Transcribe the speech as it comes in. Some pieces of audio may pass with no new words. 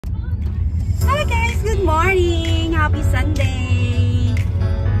Good morning! Happy Sunday!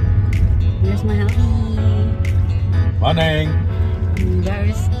 There's my hubby. Morning!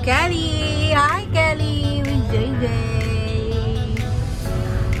 There's Kelly! Hi Kelly! With JJ!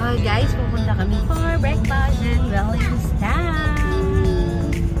 Oh guys, pupunta kami for breakfast in Williamstown.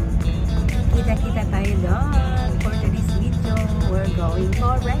 Kita-kita tayo doon. For today's video, we're going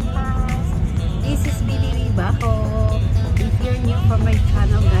for breakfast. This is Bibi Bako. If you're new for my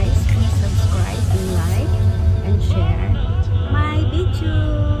channel guys, please subscribe and like and share my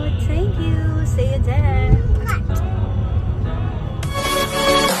video. Thank you. See you there.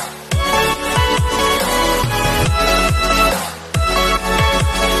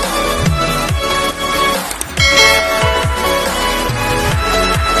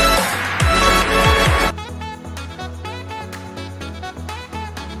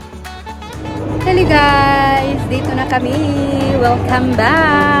 Hello guys, dito na kami. Welcome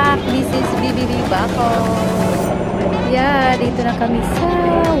back. This is Bibi Bako. Yeah, dito na kami sa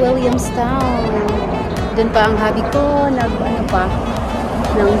Williamstown. Doon pa ang hubby ko, ng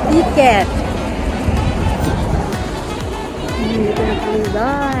ticket. Dito na kami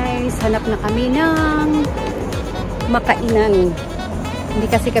guys. Hanap na kami ng makainan. Hindi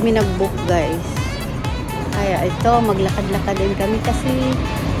kasi kami nag-book guys. Kaya ito, maglakad-lakad din kami kasi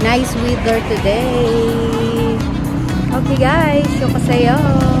nice weather today. Okay guys, show ko sa'yo.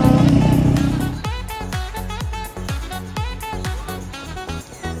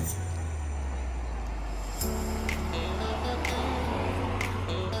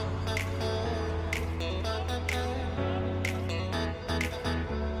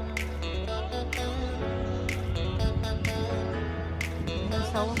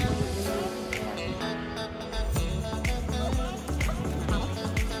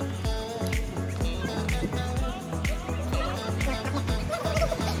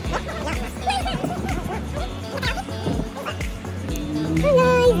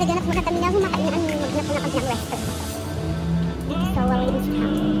 Guys, naghanap muna kami ng makainan. Naghanap muna kami ng restaurant. So,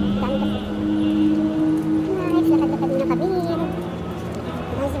 Williamstown. Dami kasi. Nice, nakagapad muna kami.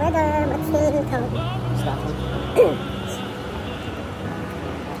 Nice weather, but still cold. Stop.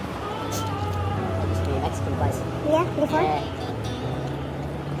 Mexican place. Yeah, before?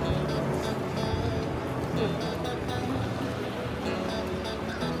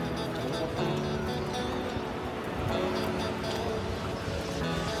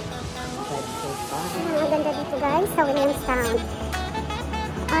 Ang ganda dito guys sa Williamstown.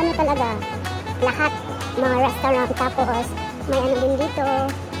 Ano talaga, lahat mga restaurant, tapos may ano din dito,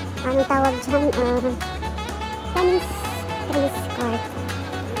 anong tawag dyan, tennis court.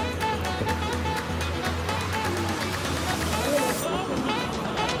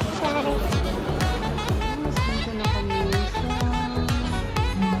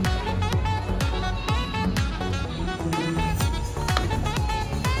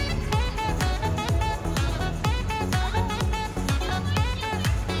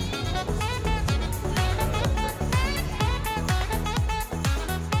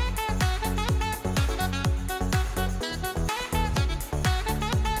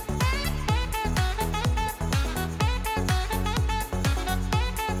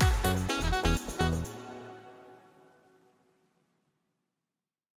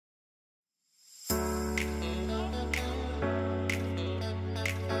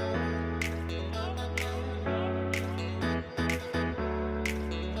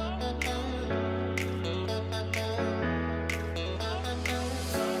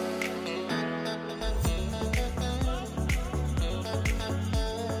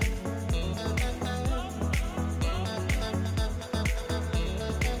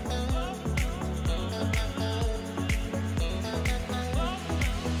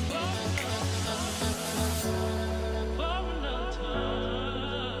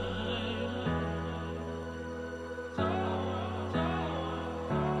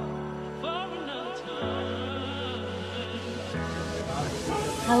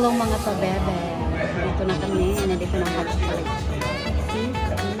 Hello mga pabebe. Dito na kami. Nandito na hot chocolate.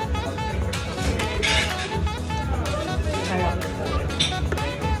 Sarap.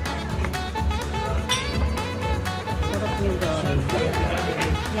 Sarap nyo guys.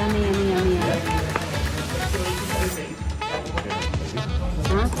 Yummy, yummy, yummy, yummy.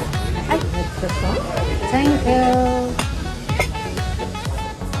 Huh? Ay! Thank you!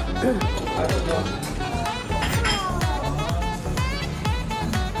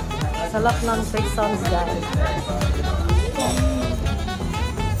 Salap ng croissants guys.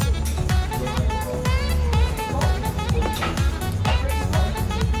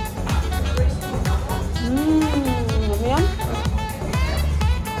 Ano yan?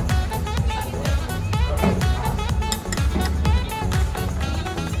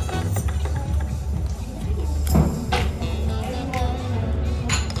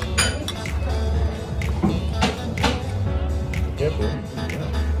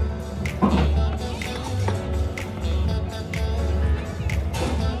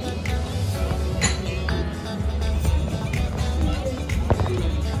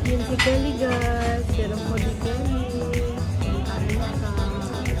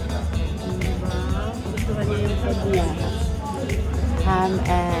 side niya. Ham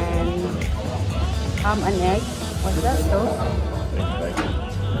and egg. What's that? Toast?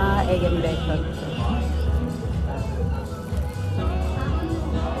 Egg and bacon.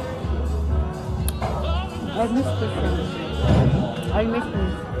 I miss this one. I miss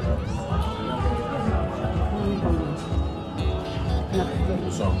this.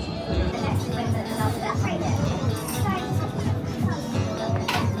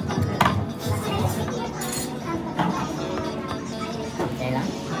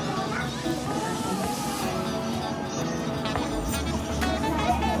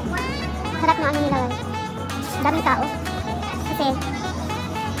 Sarap na ano nila guys. Daming tao. Kasi,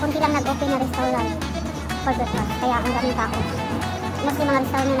 kunti lang nag-open na restaurant for breakfast. Kaya ang daming tao. Mostly mga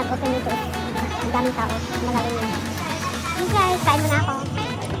restaurant na nag-open dito. Ang daming tao. Malalim yun. Okay guys, kain muna ako.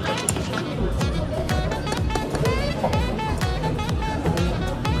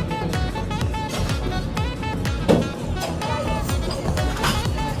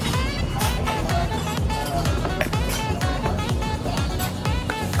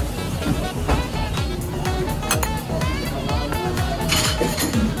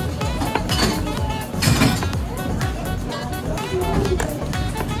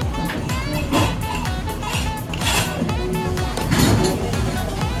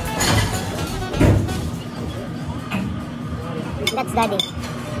 That's Daddy.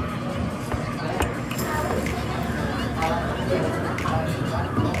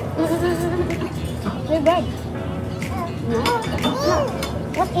 Your bread. No.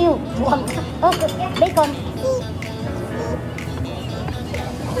 What you? Oh, bacon.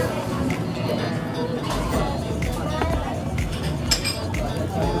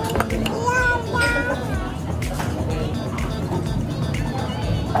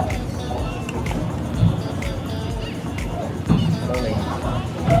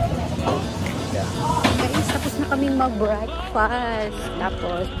 Kaming mag-breakfast.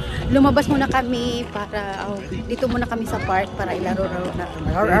 Tapos, lumabas muna kami para, dito muna kami sa park para ilaro-laro na.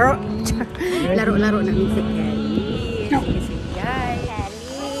 Laro-laro namin si Kelly. Si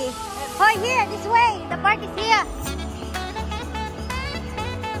Kelly. Hoy, here, this way. The park is here.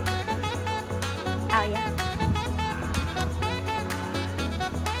 Oh, yeah.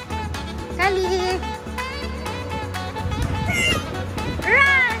 Kelly.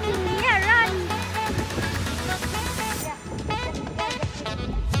 Run! Yeah, run!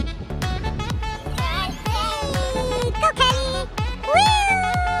 Go, Kelly! Woo!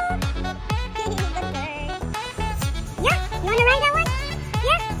 Yeah, you wanna ride that one?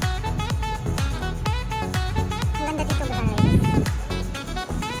 Yeah. Ang ganda dito guys.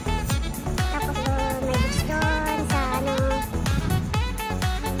 Tapos doon, may beach doon sa ano.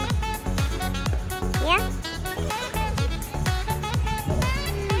 Yeah.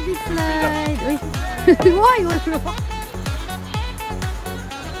 Big slide. Uy. Why?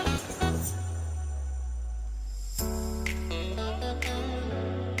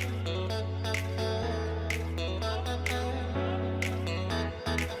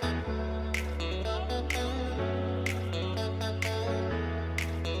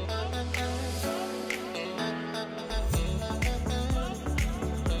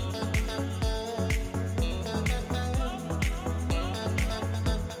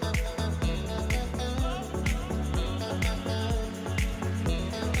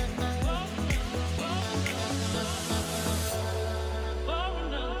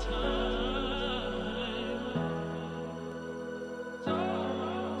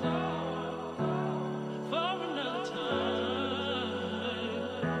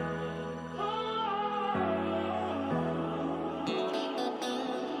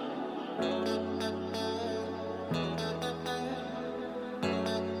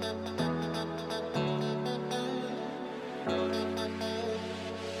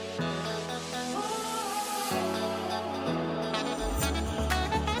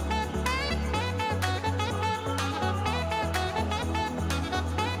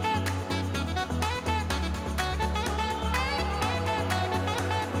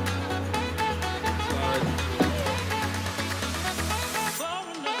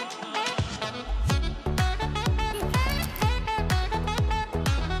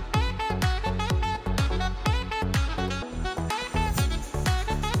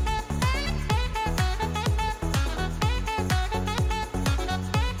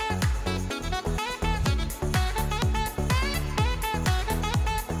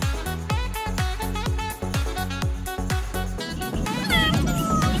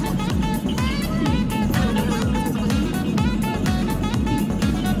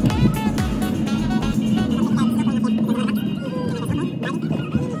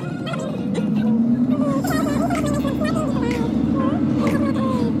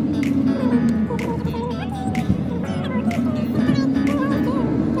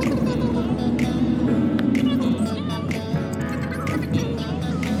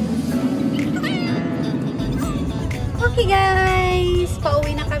 Okay guys,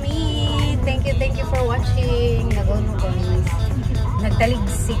 pauwi na kami. Thank you for watching. Nagono guys.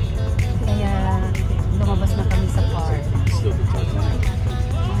 Nagtaligsik. Kaya lumabas na kami sa park.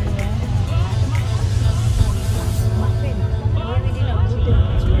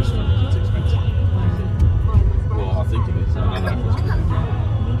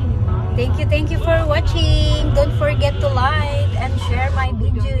 Thank you for watching. Don't forget to like and share my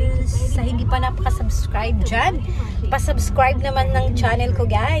videos. Sa hindi pa napaka-subscribe dyan, pa-subscribe naman ng channel ko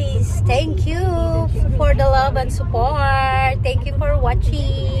guys. Thank you for the love and support. Thank you for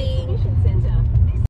watching.